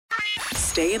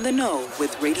Stay in the know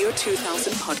with Radio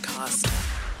 2000 podcast.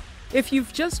 If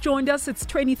you've just joined us, it's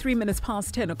 23 minutes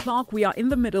past 10 o'clock. We are in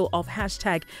the middle of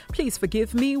hashtag Please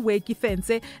Forgive Me, where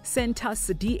Kefentse sent us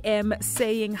a DM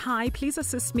saying, hi, please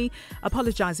assist me.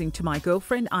 Apologizing to my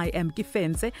girlfriend. I am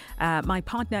Kefentse. My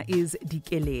partner is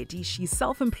Dikeledi. She's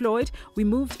self-employed. We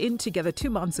moved in together 2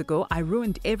 months ago. I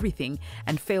ruined everything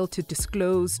and failed to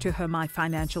disclose to her my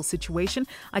financial situation.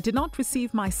 I did not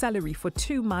receive my salary for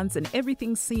 2 months and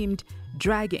everything seemed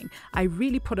dragging. I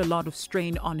really put a lot of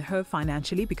strain on her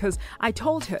financially because I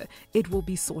told her it will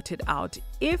be sorted out.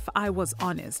 If I was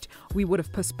honest, we would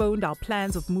have postponed our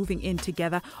plans of moving in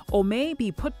together or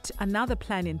maybe put another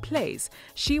plan in place.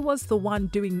 She was the one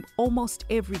doing almost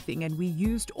everything and we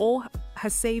used all her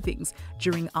savings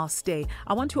during our stay.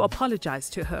 I want to apologize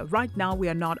to her. Right now, we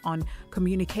are not on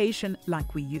communication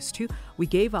like we used to. We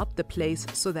gave up the place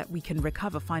so that we can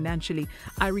recover financially.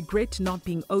 I regret not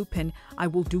being open. I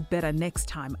will do better next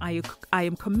time. I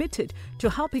am committed to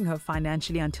helping her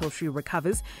financially until she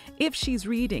recovers. If she's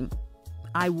reading,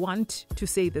 I want to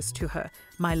say this to her.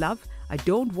 My love, I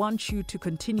don't want you to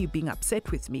continue being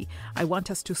upset with me. I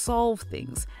want us to solve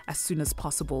things as soon as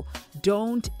possible.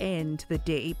 Don't end the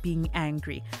day being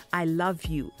angry. I love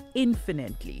you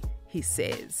infinitely, he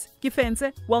says.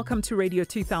 Kefentse, welcome to Radio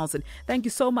 2000. Thank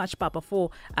you so much, Papa,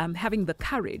 for having the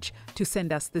courage to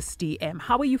send us this DM.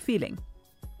 How are you feeling?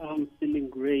 I'm feeling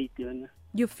great, Yana.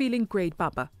 You're feeling great,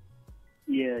 Papa?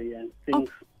 Yeah.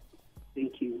 Thanks. Oh.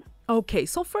 Thank you. Okay,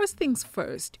 so first things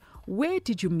first, where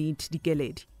did you meet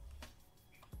Dikeledi?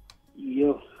 We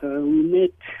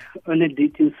met on a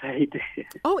dating site.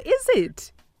 Oh, is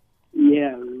it?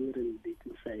 Yeah, we were on a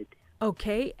dating site.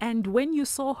 Okay, and when you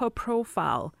saw her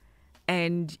profile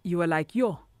and you were like,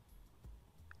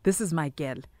 this is my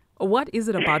girl, what is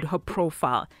it about her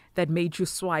profile that made you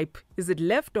swipe? Is it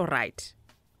left or right?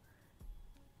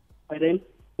 Pardon?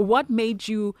 What made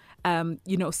you,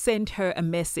 send her a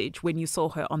message when you saw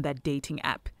her on that dating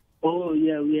app? Oh,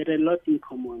 yeah, we had a lot in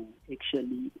common,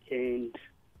 actually, and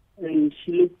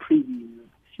she looked pretty.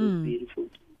 She was beautiful.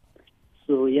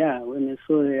 So, yeah, when I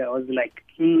saw her, I was like,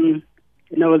 and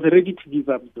I was ready to give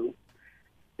up, though.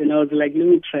 Then I was like, let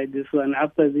me try this one.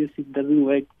 After this, if it doesn't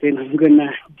work, then I'm going to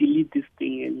delete this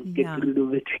thing and get rid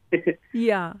of it.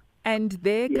 Yeah, and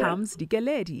there comes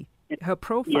Dikeledi, her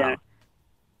profile. Yeah.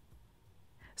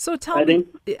 So tell me,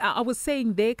 I was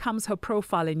saying there comes her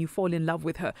profile and you fall in love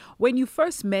with her. When you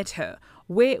first met her,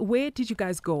 where did you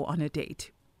guys go on a date?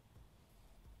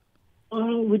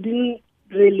 We didn't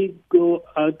really go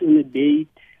out on a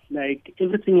date. Like,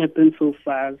 everything happened so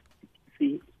fast.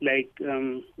 See, like,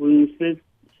 when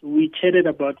we chatted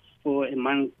about for a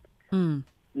month. And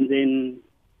then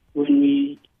when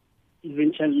we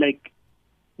eventually,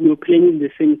 we were planning the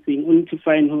same thing, only to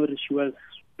find her, she was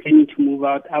planning to move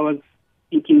out. I was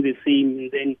thinking the same,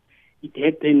 and then it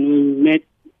happened when we met.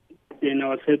 Then I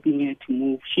was helping her to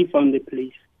move. She found the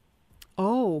place.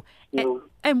 Oh, so,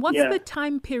 and what's the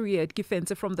time period,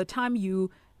 Kefentse, from the time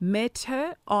you met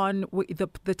her on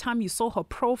the time you saw her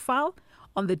profile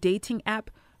on the dating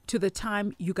app to the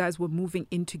time you guys were moving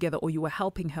in together, or you were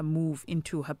helping her move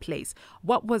into her place?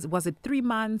 What was it 3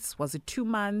 months? Was it 2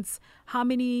 months?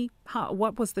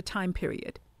 What was the time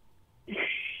period?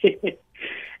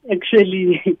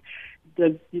 Actually,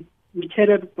 we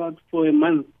chatted about for a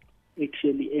month,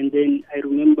 actually, and then I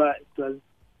remember it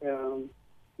was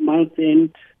month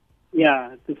end.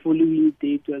 Yeah, the following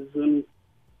day it was on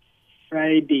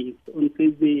Friday. On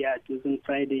Thursday, it was on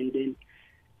Friday, and then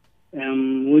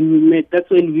when we met, that's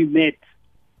when we met.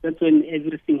 That's when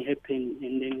everything happened,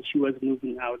 and then she was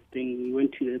moving out. Then we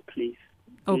went to her place.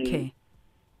 Okay.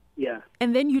 Yeah.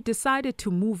 And then you decided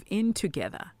to move in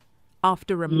together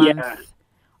after a month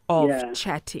of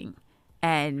chatting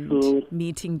and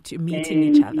meeting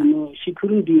each other. She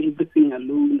couldn't do everything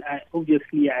alone. I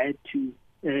had to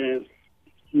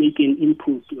make an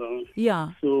input.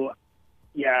 So,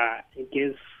 I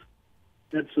guess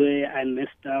that's where I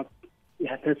messed up.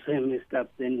 Yeah, that's where I messed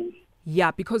up then. Yeah,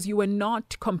 because you were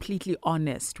not completely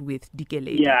honest with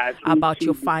Dikeledi about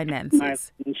your finances. My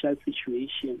financial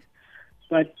situation.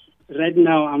 But right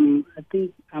now, I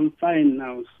think I'm fine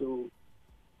now. So,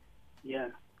 yeah.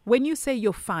 When you say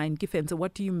you're fine, Kefentse,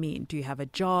 what do you mean? Do you have a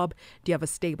job? Do you have a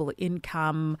stable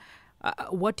income?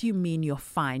 What do you mean you're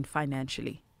fine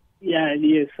financially?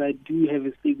 Yes, I do have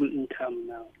a stable income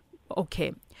now.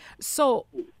 Okay. So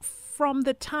from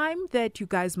the time that you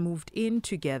guys moved in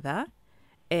together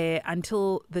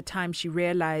until the time she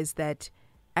realized that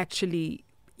actually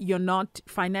you're not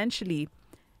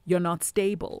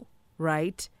stable,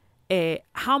 right?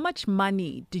 How much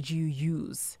money did you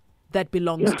use that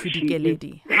belongs to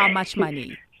Dikeledi? How much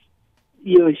money?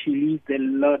 She used a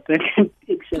lot.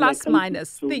 Plus,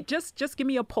 minus. Just give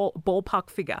me a ballpark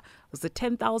figure. Was it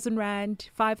 10,000 rand,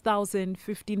 5,000,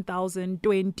 15,000,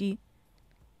 20?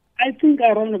 I think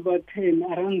around about 10,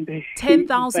 around there.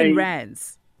 10,000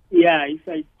 rands. Yeah, if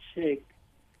I check.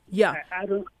 Yeah.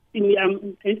 I'm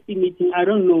estimating. I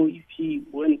don't know if she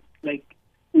went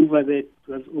over that.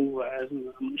 Was over. I'm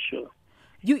not sure.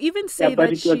 You even say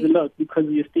but that it was a lot because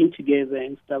we were staying together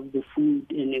and stuff, the food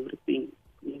and everything.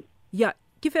 Yeah,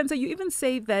 Kefentse, you even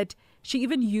say that she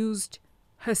even used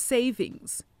her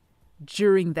savings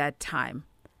during that time.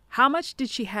 How much did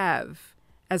she have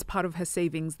as part of her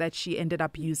savings that she ended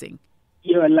up using?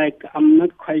 Yeah, I'm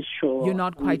not quite sure. You're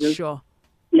not quite sure?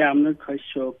 Yeah, I'm not quite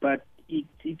sure. But it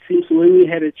seems when we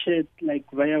had a chat,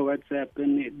 via WhatsApp,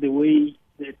 and the way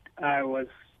that I was,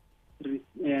 she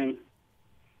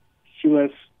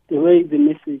was, the way the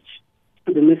messages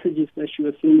that she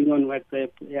was sending on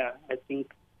WhatsApp, yeah, I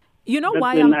think. You know that's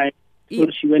why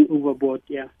when she went overboard,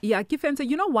 yeah. Yeah, Kefentse,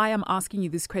 you know why I'm asking you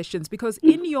these questions? Because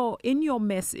in your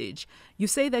message, you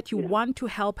say that you want to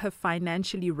help her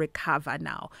financially recover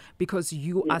now because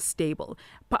you are stable.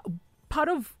 But part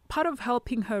of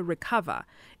helping her recover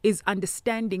is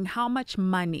understanding how much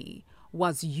money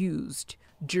was used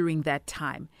during that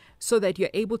time, so that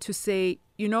you're able to say,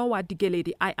 you know what,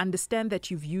 Dikeledi, I understand that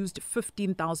you've used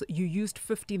 15,000. You used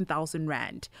 15,000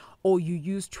 rand, or you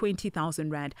used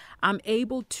 20,000 rand. I'm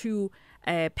able to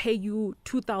pay you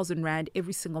 2,000 rand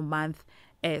every single month,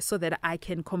 so that I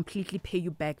can completely pay you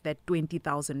back that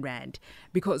 20,000 rand.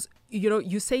 Because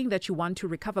you're saying that you want to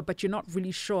recover, but you're not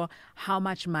really sure how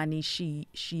much money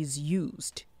she's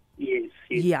used. Yes.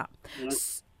 Yeah.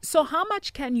 So how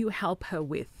much can you help her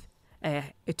with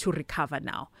to recover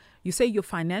now? You say you're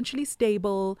financially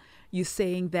stable. You're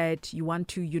saying that you want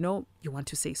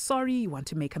to say sorry. You want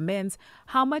to make amends.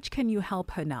 How much can you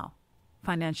help her now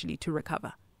financially to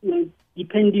recover?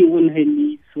 Depending on her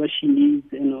needs, what she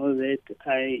needs and all that,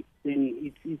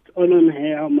 then it's all on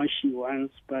her how much she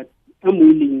wants. But I'm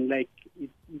willing.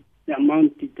 The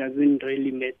amount, it doesn't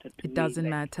really matter to me. It doesn't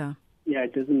matter. Yeah,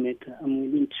 it doesn't matter. I'm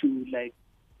willing to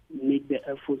make the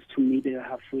efforts to meet her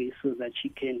halfway so that she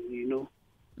can,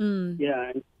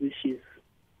 Yeah, and she's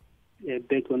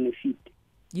back on her feet.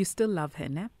 You still love her,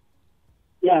 ne?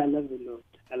 Yeah, I love her a lot.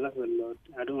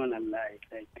 I don't want to lie.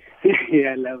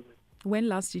 Yeah, I love her. When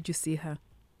last did you see her?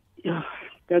 Yeah,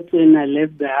 that's when I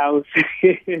left the house.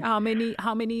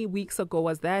 How many weeks ago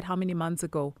was that? How many months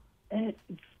ago? I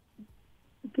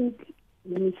think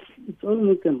it's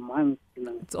almost a month.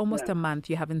 It's almost a month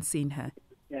you haven't seen her.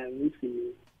 Yeah, I haven't seen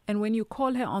her. And when you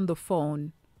call her on the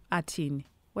phone, Atin,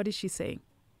 what is she saying?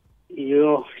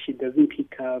 She doesn't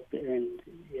pick up, and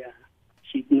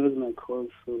she ignores my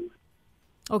calls. So.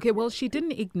 Okay, well, she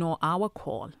didn't ignore our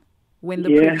call. When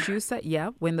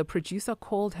the producer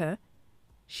called her,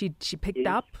 she picked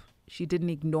up. She didn't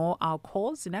ignore our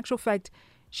calls. In actual fact,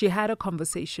 she had a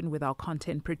conversation with our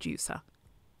content producer.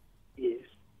 Yes.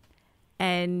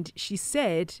 And she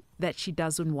said that she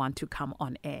doesn't want to come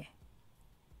on air.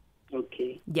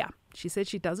 Okay. Yeah, she said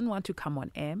she doesn't want to come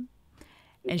on air.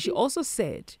 And she also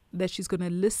said that she's going to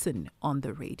listen on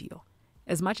the radio.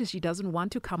 As much as she doesn't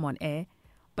want to come on air,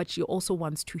 but she also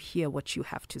wants to hear what you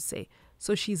have to say.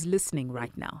 So she's listening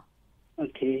right now.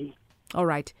 Okay. All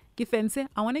right. Kefentse,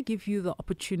 I want to give you the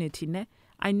opportunity. Ne?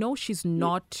 I know she's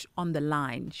not on the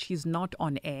line. She's not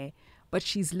on air, but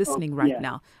she's listening right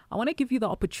now. I want to give you the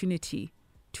opportunity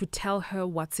to tell her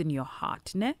what's in your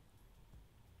heart. Ne?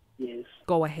 Yes.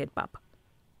 Go ahead, Baba.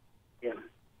 Yeah.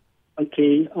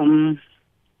 Okay.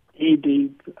 Hey,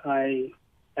 babe, I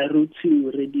wrote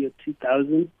to Radio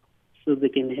 2000 so they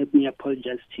can help me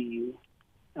apologize to you.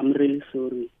 I'm really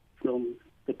sorry from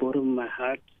the bottom of my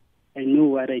heart. I know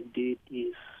what I did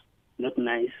is not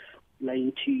nice,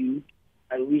 lying to you.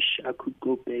 I wish I could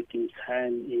go back in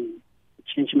time and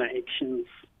change my actions.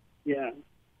 Yeah.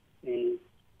 And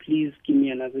please give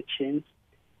me another chance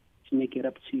to make it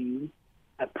up to you.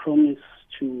 I promise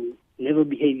to never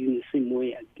behave in the same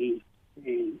way again.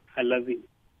 And I love you.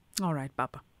 All right,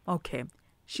 Baba. Okay.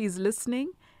 She's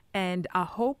listening, and I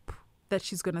hope that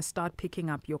she's going to start picking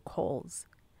up your calls.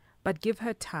 But give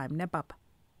her time, ne, Baba?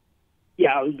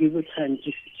 Yeah, I'll give her time.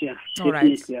 All right.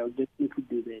 Definitely, I'll definitely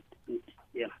do that.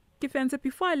 Yeah. Kefentse,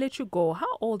 before I let you go,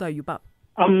 how old are you, Baba?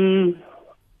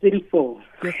 34.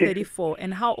 You're 34.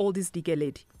 And how old is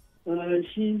Dikeledi?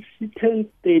 She turned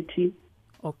 30.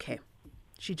 Okay.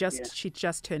 She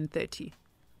just turned 30.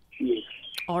 Yes.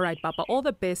 All right, Baba. All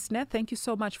the best, ne? Thank you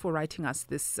so much for writing us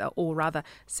this, or rather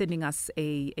sending us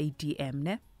a DM,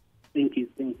 ne? Thank you.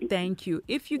 Thank you.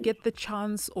 If you get the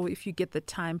chance or if you get the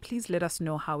time, please let us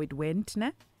know how it went,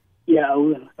 ne? Yeah, I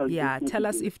will. Yeah, tell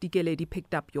us if Dikeledi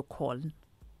picked up your call.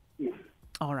 Yeah.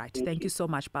 All right. Thank you so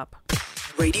much, Pap.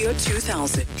 Radio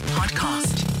 2000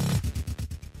 podcast.